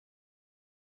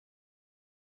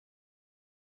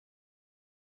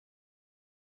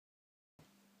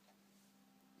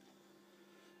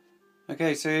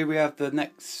Okay, so here we have the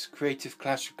next creative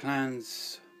Clash of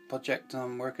Clans project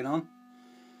I'm working on.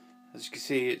 As you can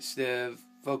see, it's the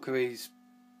Valkyrie's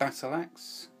battle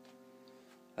axe.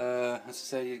 As I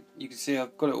say, you can see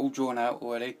I've got it all drawn out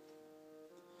already.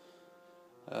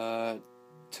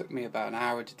 Took me about an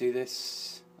hour to do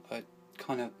this. I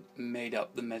kind of made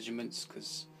up the measurements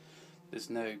because there's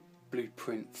no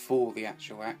blueprint for the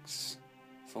actual axe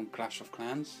from Clash of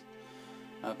Clans.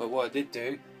 But what I did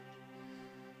do,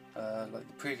 like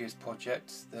the previous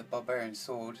project, the Barbarian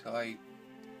Sword, I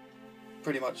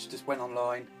pretty much just went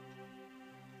online,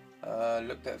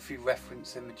 looked at a few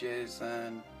reference images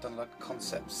and done like a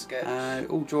concept sketch.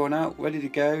 All drawn out, ready to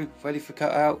go, ready for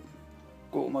cut out,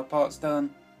 got all my parts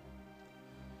done.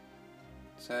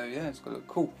 So yeah, it's got to look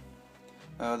cool.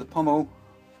 The pommel,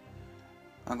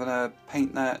 I'm going to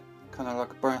paint that kind of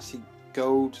like a brassy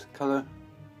gold colour.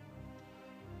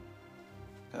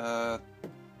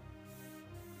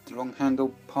 The long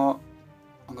handle part,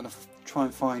 I'm going to try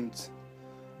and find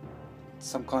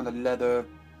some kind of leather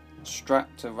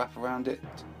strap to wrap around it,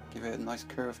 give it a nice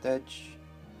curved edge.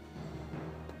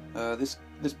 This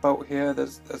bolt here,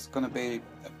 that's going to be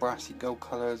a brassy gold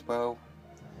colour as well.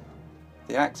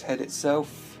 The axe head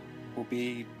itself will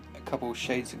be a couple of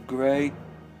shades of grey,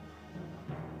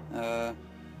 so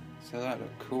that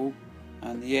look cool.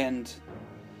 And the end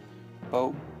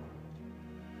bolt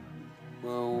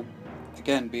will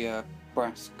again be a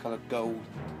brass coloured gold.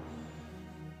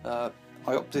 I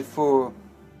opted for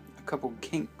a couple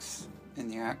kinks in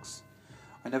the axe.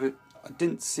 I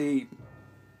didn't see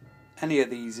any of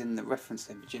these in the reference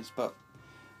images, but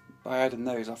by adding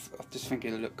those, I just think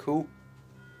it'll look cool.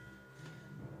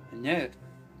 And yeah,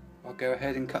 I'll go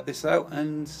ahead and cut this out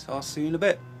and I'll see you in a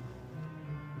bit.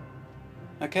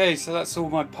 Okay, so that's all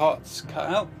my parts cut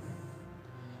out.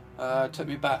 It took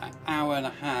me about an hour and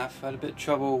a half. I had a bit of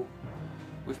trouble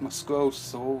with my scroll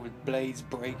saw, with blades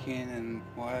breaking and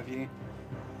what have you.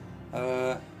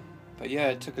 But yeah,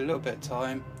 it took a little bit of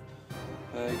time.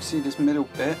 You can see this middle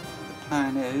bit. The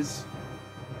plan is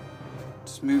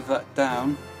just move that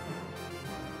down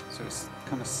so it's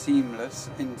kind of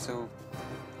seamless into,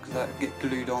 because that'll get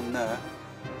glued on there.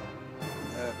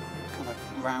 Kind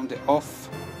of round it off,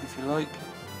 if you like,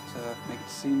 to make it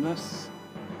seamless.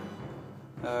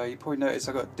 You probably notice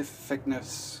I've got a different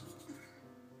thickness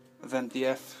of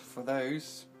MDF for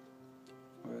those.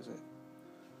 Where is it?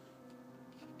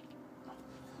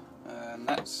 And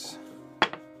that's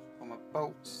for my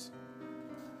bolts,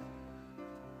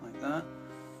 like that.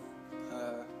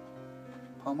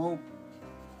 Pommel,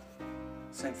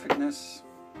 same thickness.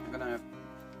 I'm going to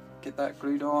get that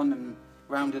glued on and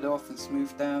round it off and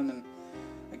smooth down and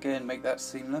again make that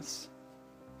seamless.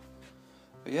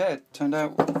 But yeah, it turned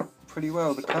out pretty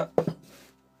well, the cut.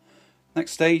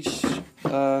 Next stage,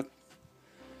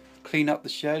 clean up the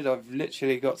shed. I've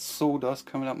literally got sawdust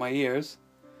coming up my ears,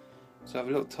 so I have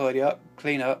a little tidy up,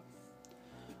 clean up.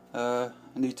 I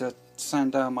need to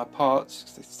sand down my parts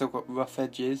because they've still got rough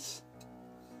edges,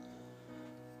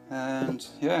 and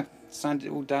yeah, sand it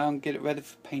all down, get it ready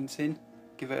for painting,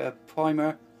 give it a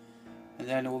primer and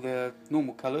then all the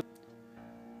normal colours.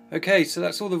 Okay, so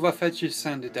that's all the rough edges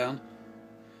sanded down.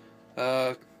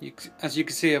 As you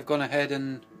can see, I've gone ahead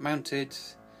and mounted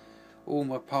all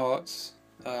my parts.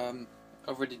 I've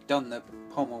already done the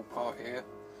pommel part here,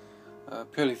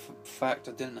 purely for the fact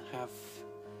I didn't have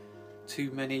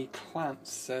too many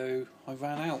clamps, so I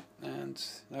ran out, and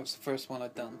that was the first one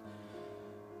I'd done.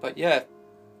 But yeah,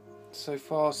 so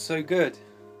far so good.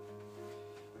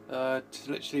 To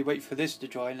literally wait for this to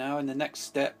dry now, and the next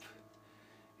step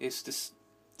is to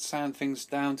sand things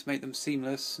down to make them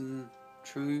seamless and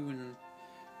true and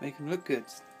make them look good.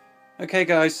 Okay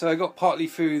guys, so I got partly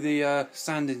through the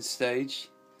sanding stage.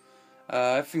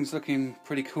 Everything's looking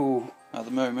pretty cool at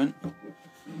the moment. You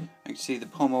can see the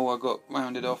pommel I got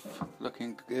rounded off,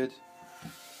 looking good.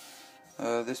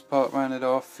 This part rounded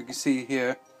off. You can see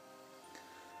here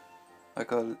I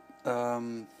got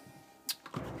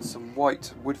some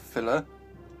white wood filler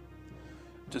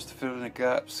just to fill in the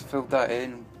gaps. Filled that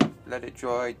in, let it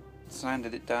dry,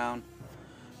 sanded it down.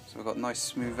 So we've got a nice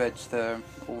smooth edge there.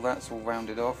 That's all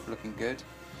rounded off, looking good.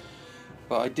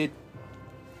 But I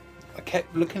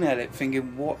kept looking at it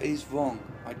thinking, what is wrong?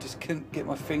 I just couldn't get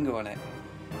my finger on it.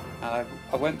 And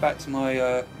I went back to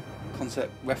my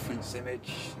concept reference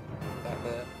image back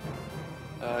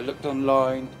there. Looked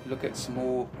online, looked at some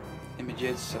more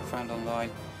images I found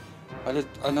online. I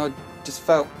just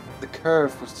felt the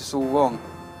curve was just all wrong.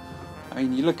 I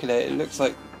mean, you look at it, it looks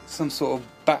like some sort of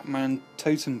Batman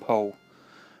totem pole.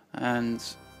 And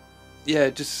yeah,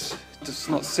 just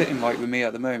not sitting right with me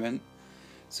at the moment.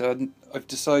 So I've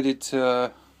decided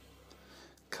to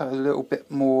cut a little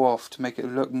bit more off to make it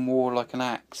look more like an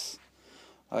axe.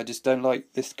 I just don't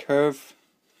like this curve.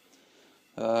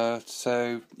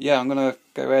 So yeah, I'm gonna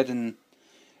go ahead and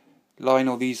line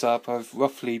all these up. I've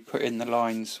roughly put in the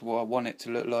lines what I want it to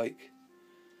look like.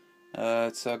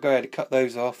 So I'll go ahead and cut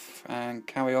those off and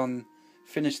carry on,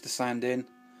 finish the sanding,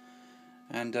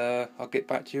 and I'll get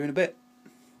back to you in a bit.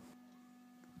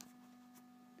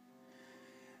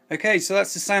 Okay, so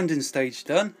that's the sanding stage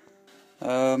done.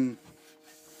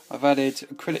 I've added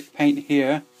acrylic paint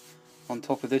here on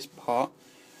top of this part.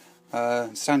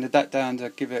 Sanded that down to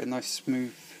give it a nice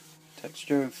smooth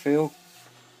texture and feel.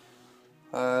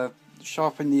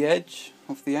 Sharpened the edge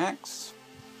of the axe,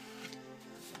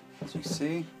 as you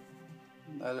see.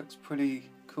 That looks pretty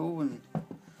cool and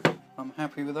I'm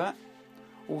happy with that.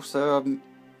 Also, I've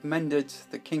mended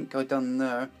the kink I done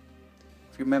there.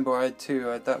 If you remember, I had two.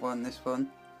 I had that one, this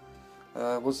one.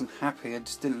 Wasn't happy, it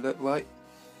just didn't look right,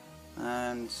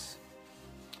 and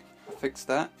I fixed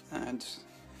that, and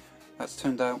that's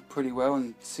turned out pretty well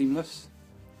and seamless.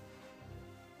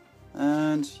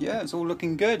 And yeah, it's all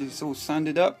looking good. It's all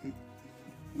sanded up,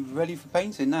 ready for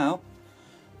painting now.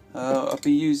 I'll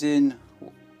be using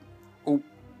all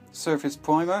surface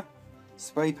primer,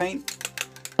 spray paint.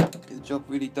 Get the job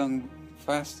really done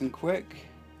fast and quick.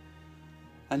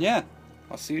 And yeah,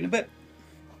 I'll see you in a bit.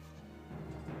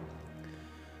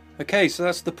 Okay, so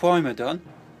that's the primer done.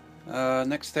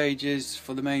 Next stage is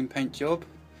for the main paint job.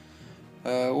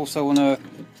 Also want to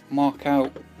mark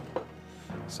out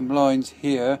some lines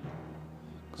here,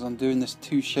 because I'm doing this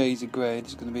 2 shades of grey.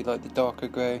 This is going to be like the darker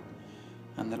grey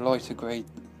and the lighter grey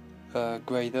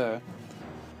there.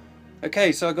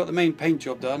 Okay, so I got the main paint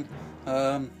job done.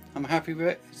 I'm happy with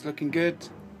it. It's looking good.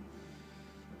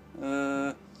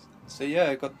 So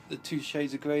yeah, I got the 2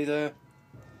 shades of grey there.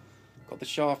 Got the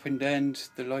sharpened end,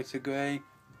 the lighter grey.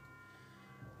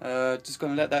 Just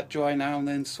going to let that dry now and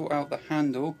then sort out the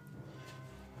handle.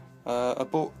 I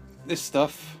bought this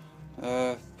stuff,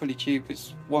 pretty cheap.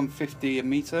 It's $1.50 a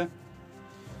metre.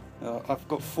 I've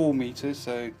got 4 meters,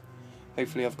 so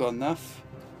hopefully I've got enough.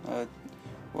 What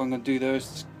I'm going to do there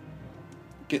is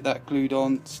get that glued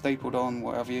on, stapled on,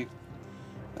 whatever you.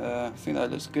 I think that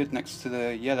looks good next to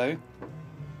the yellow.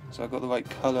 So I've got the right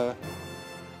colour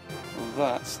of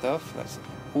that stuff. That's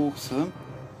awesome.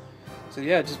 So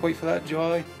yeah, just wait for that to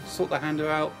dry, sort the handle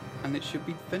out, and it should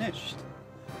be finished.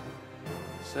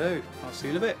 So I'll see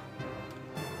you in a bit.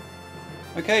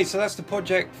 Okay, so that's the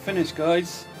project finished,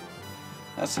 guys.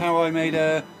 That's how I made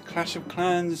a Clash of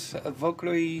Clans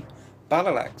Valkyrie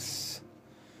battle axe.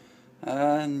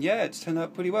 And yeah, it's turned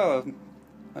out pretty well.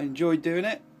 I enjoyed doing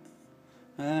it,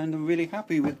 and I'm really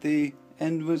happy with the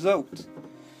end result.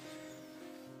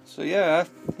 So yeah,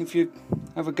 if you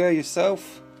have a go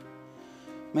yourself,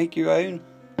 make your own.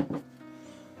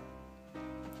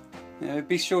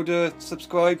 Be sure to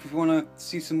subscribe if you want to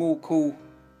see some more cool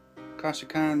Clash of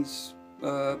Clans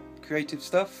creative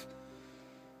stuff,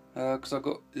 because I've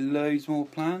got loads more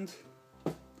planned.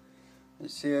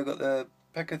 Let's see, I've got the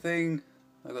P.E.K.K.A thing,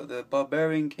 I've got the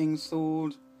Barbarian King's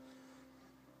sword,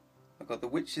 I've got the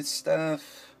Witch's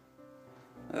staff,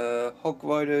 Hog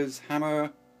Rider's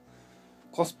hammer,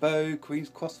 crossbow, Queen's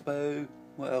crossbow.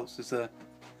 What else is there?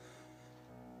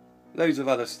 Loads of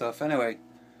other stuff anyway.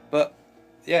 But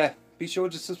yeah, be sure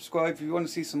to subscribe if you want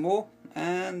to see some more.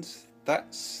 And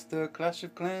that's the Clash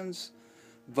of Clans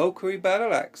Valkyrie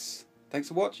battle axe. Thanks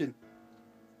for watching.